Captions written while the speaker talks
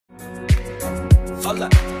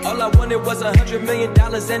All I wanted was $100 million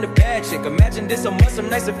and a bad chick. Imagine this a month, some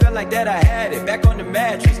nights it felt like that I had it. Back on the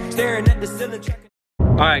mattress, staring at the ceiling.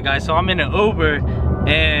 Alright guys, so I'm in an Uber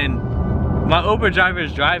and my Uber driver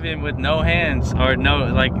is driving with no hands, or no,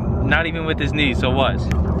 like not even with his knees. So what?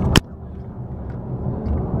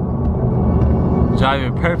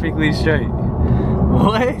 Driving perfectly straight.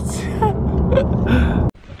 What?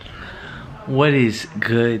 What is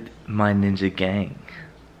good, my ninja gang?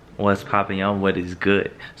 What's popping, y'all? What is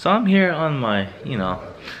good? So I'm here on my,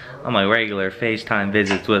 on my regular FaceTime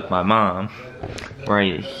visits with my mom,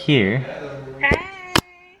 right here. Hey.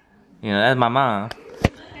 That's my mom.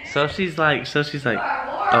 So she's like,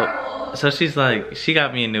 she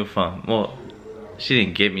got me a new phone. Well, she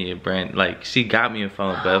didn't give me a brand, like she got me a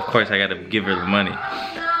phone, but of course I gotta give her the money.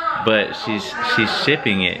 But she's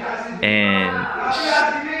shipping it, and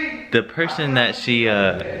the person that she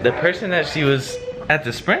was at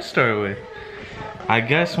the Sprint store with, I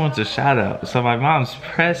guess wants a shout out. So my mom's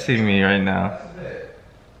pressing me right now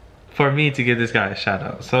for me to give this guy a shout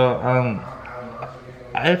out. So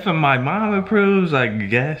if my mom approves, I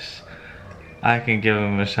guess I can give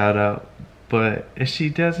him a shout out. But if she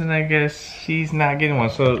doesn't, I guess she's not getting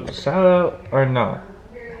one. So shout out or not?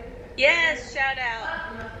 Yes, shout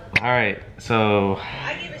out. Alright, so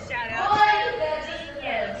I give a shout out.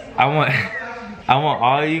 Genius. I want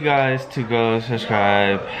all you guys to go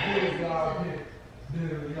subscribe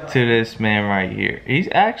to this man right here. He's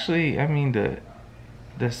actually, I mean,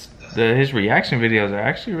 his reaction videos are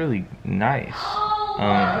actually really nice.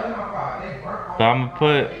 But I'm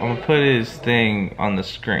gonna put his thing on the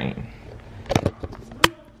screen.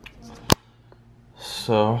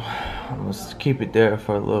 So let's keep it there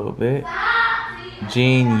for a little bit.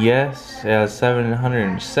 Gene, yes, has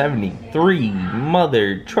 773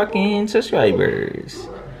 mother trucking subscribers.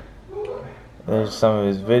 There's some of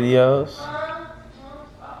his videos.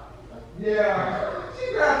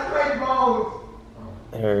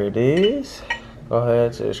 There it is. Go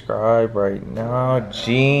ahead, subscribe right now.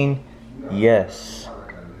 Gene, yes,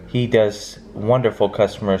 he does wonderful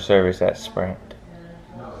customer service at Sprint.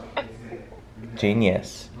 Gene,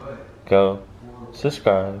 yes, go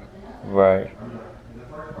subscribe right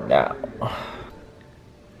now.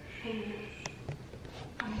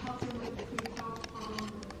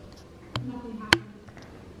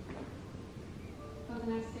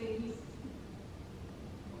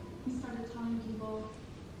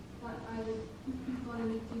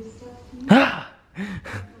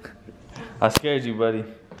 I scared you, buddy.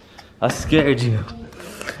 I scared you.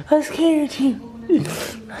 I scared you.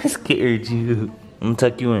 I scared you. I'm gonna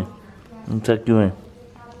tuck you in. Tuck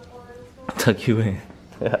you in.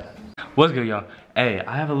 What's good, y'all? Hey,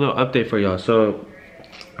 I have a little update for y'all. So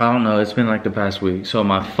I don't know, it's been like the past week. So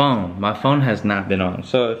my phone has not been on.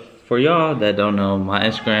 So for y'all that don't know, my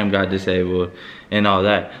Instagram got disabled and all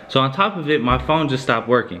that. So on top of it, my phone just stopped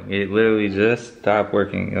working. It literally just stopped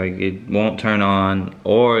working. Like it won't turn on,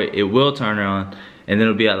 or it will turn on and then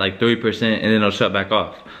it'll be at like 3% and then it'll shut back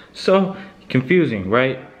off. So confusing,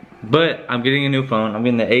 right? But I'm getting a new phone. I'm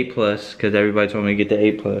getting the 8 Plus because everybody told me to get the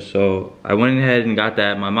 8 Plus. So I went ahead and got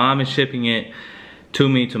that. My mom is shipping it to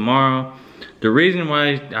me tomorrow. The reason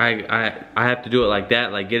why I have to do it like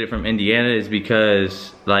that, like get it from Indiana, is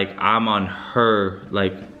because like I'm on her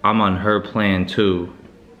plan too,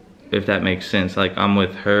 if that makes sense. Like I'm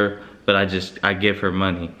with her, but I give her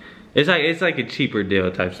money. It's like a cheaper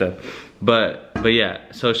deal type stuff. But yeah,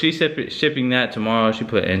 so she's shipping that tomorrow. She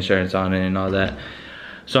put insurance on it and all that.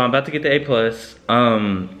 So I'm about to get the 8 Plus.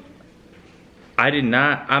 I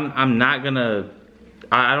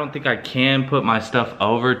don't think I can put my stuff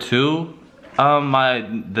over to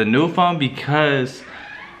the new phone because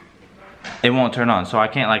it won't turn on. So I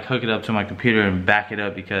can't like hook it up to my computer and back it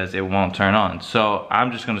up because it won't turn on. So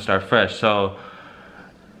I'm just gonna start fresh. So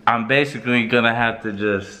I'm basically gonna have to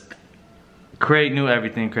just create new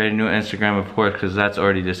everything, create a new Instagram, of course, because that's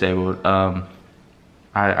already disabled.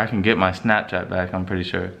 I can get my Snapchat back, I'm pretty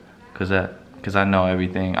sure, because I know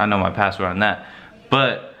everything. I know my password on that.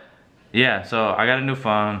 But yeah, so I got a new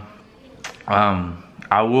phone.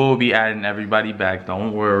 I will be adding everybody back,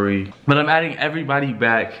 don't worry. But I'm adding everybody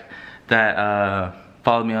back that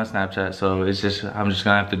followed me on Snapchat. So it's just, I'm just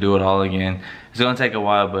gonna have to do it all again. It's gonna take a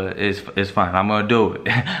while, but it's fine. I'm gonna do it.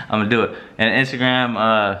 I'm gonna do it. And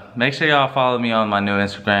Instagram, make sure y'all follow me on my new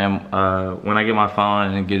Instagram. When I get my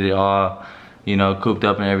phone and get it all, cooped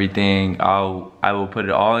up and everything, I will put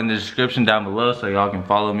it all in the description down below so y'all can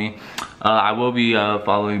follow me. I will be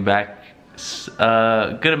following back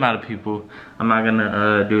a good amount of people. I'm not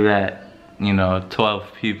gonna do that,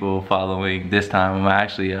 12 people following this time. I'm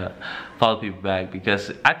actually follow people back,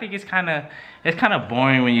 because I think it's kind of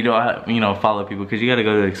boring when you don't, you know, follow people, because you got to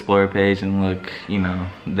go to the Explore page and look, you know,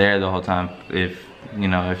 there the whole time if, you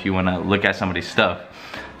know, if you want to look at somebody's stuff.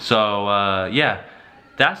 So yeah,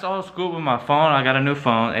 that's all screwed with my phone. I got a new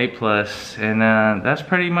phone, 8 Plus, and that's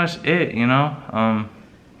pretty much it, you know.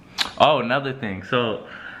 Oh, another thing. So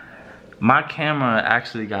my camera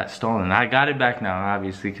actually got stolen. I got it back now,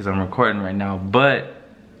 obviously, because I'm recording right now, but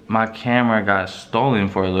my camera got stolen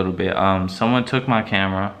for a little bit. Someone took my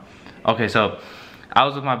camera. Okay, so I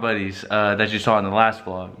was with my buddies that you saw in the last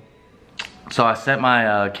vlog. So I set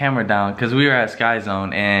my camera down because we were at Sky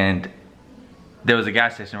Zone, and there was a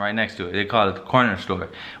gas station right next to it. They called it the corner store.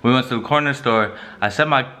 We went to the corner store. I set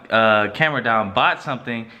my camera down, bought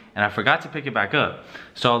something, and I forgot to pick it back up.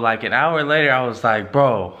 So like an hour later, I was like,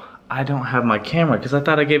 bro, I don't have my camera, because I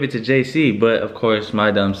thought I gave it to JC, but of course, my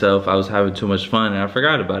dumb self, I was having too much fun and I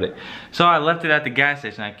forgot about it. So I left it at the gas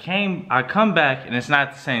station. I come back and it's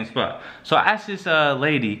not the same spot. So I asked this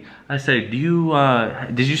lady, I said,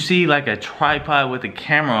 did you see like a tripod with a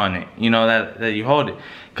camera on it? You know, that you hold it?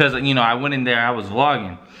 Because, you know, I went in there, I was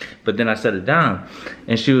vlogging, but then I set it down.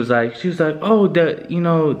 And she was like, oh,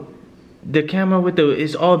 the camera with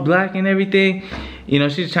it's all black and everything. You know,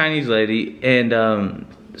 she's a Chinese lady, and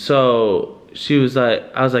so she was like,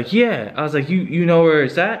 I was like, yeah. I was like, you know where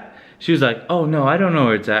it's at? She was like, oh no, I don't know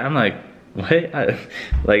where it's at. I'm like, what?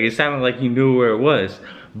 Like, it sounded like you knew where it was.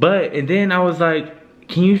 But, and then I was like,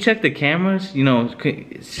 can you check the cameras? You know,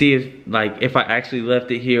 see if I actually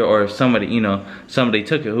left it here, or if somebody, you know, somebody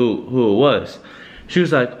took it, who it was. She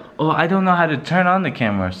was like, oh, I don't know how to turn on the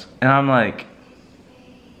cameras. And I'm like,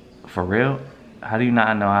 for real? How do you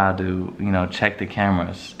not know how to, you know, check the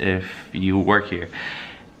cameras if you work here?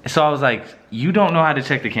 So I was like, you don't know how to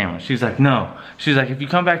check the camera? She's like, no. She's like, if you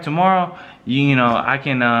come back tomorrow, you know, I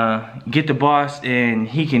can get the boss and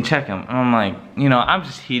he can check them. And I'm like, you know, I'm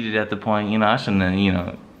just heated at the point, you know, I shouldn't have, you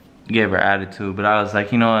know, gave her attitude, but I was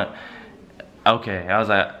like, you know what, okay. I was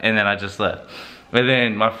like, and then I just left. But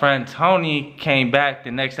then my friend Tony came back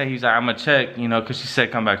the next day. He's like, I'm gonna check, you know, because she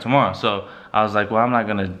said come back tomorrow. So I was like, well, I'm not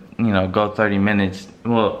gonna, you know, go 30 minutes.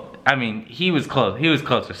 Well, I mean, he was close. He was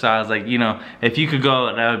closer. So I was like, you know, if you could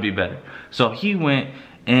go, that would be better. So he went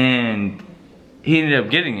and he ended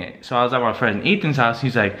up getting it. So I was at my friend Ethan's house.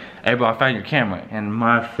 He's like, hey bro, I found your camera. And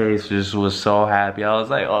my face just was so happy. I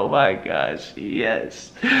was like, oh my gosh,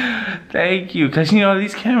 yes. Thank you. Because, you know,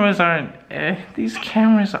 these cameras are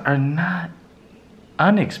not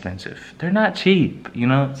inexpensive. They're not cheap, you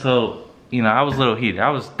know? So, you know, I was a little heated.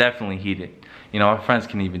 I was definitely heated. You know, my friends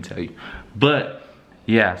can even tell you. But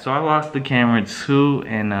yeah, so I lost the camera too,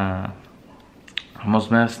 and almost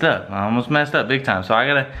messed up. I almost messed up big time. So I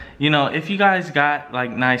gotta, you know, if you guys got like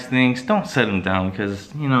nice things, don't set them down,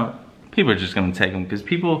 because, you know, people are just gonna take them, because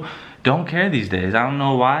people don't care these days. I don't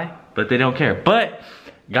know why, but they don't care. But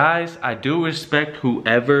guys, I do respect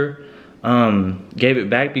whoever gave it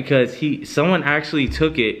back, because someone actually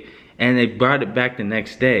took it and they brought it back the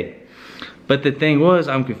next day. But the thing was,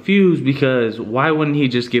 I'm confused, because why wouldn't he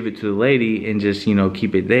just give it to the lady and just, you know,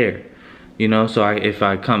 keep it there? You know, so if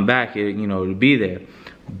I come back, you know, it'll be there.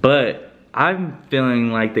 But I'm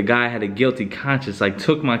feeling like the guy had a guilty conscience, like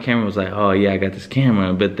took my camera, was like, oh yeah, I got this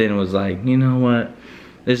camera. But then was like, you know what?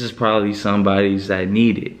 This is probably somebody's that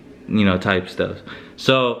need it, you know, type stuff.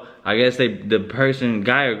 So I guess the person,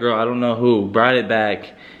 guy or girl, I don't know who, brought it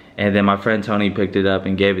back. And then my friend Tony picked it up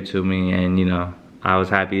and gave it to me, and, you know, I was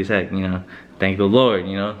happy as heck, you know. Thank the Lord,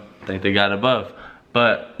 you know. Thank the God above.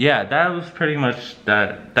 But yeah, that was pretty much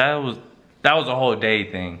that was a whole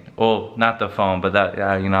day thing. Well, not the phone, but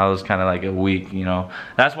that, you know, it was kind of like a week, you know.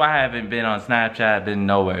 That's why I haven't been on Snapchat, been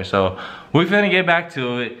nowhere. So we're finna get back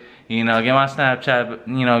to it, you know, get my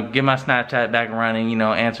Snapchat back running, you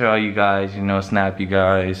know, answer all you guys, you know, snap you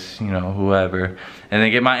guys, you know, whoever. And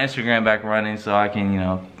then get my Instagram back running so I can, you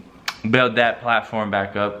know, build that platform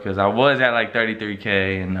back up, because I was at like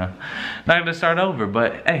 33K, and not gonna start over.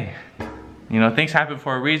 But hey, you know, things happen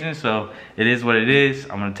for a reason, so it is what it is.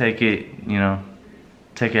 I'm gonna take it, you know,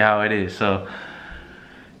 take it how it is. So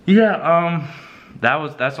yeah,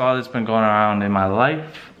 that's all that's been going around in my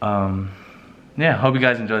life. Yeah, hope you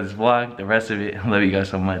guys enjoyed this vlog. The rest of it, I love you guys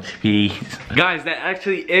so much. Peace. Guys, that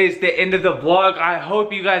actually is the end of the vlog. I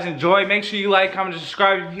hope you guys enjoy. Make sure you like, comment, and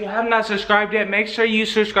subscribe. If you have not subscribed yet, make sure you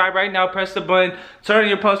subscribe right now. Press the button, turn on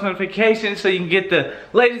your post notifications so you can get the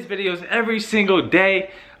latest videos every single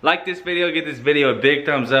day. Like this video, get this video a big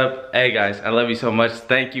thumbs up. Hey guys, I love you so much.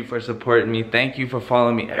 Thank you for supporting me. Thank you for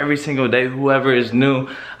following me every single day. Whoever is new,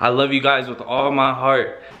 I love you guys with all my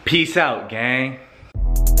heart. Peace out, gang.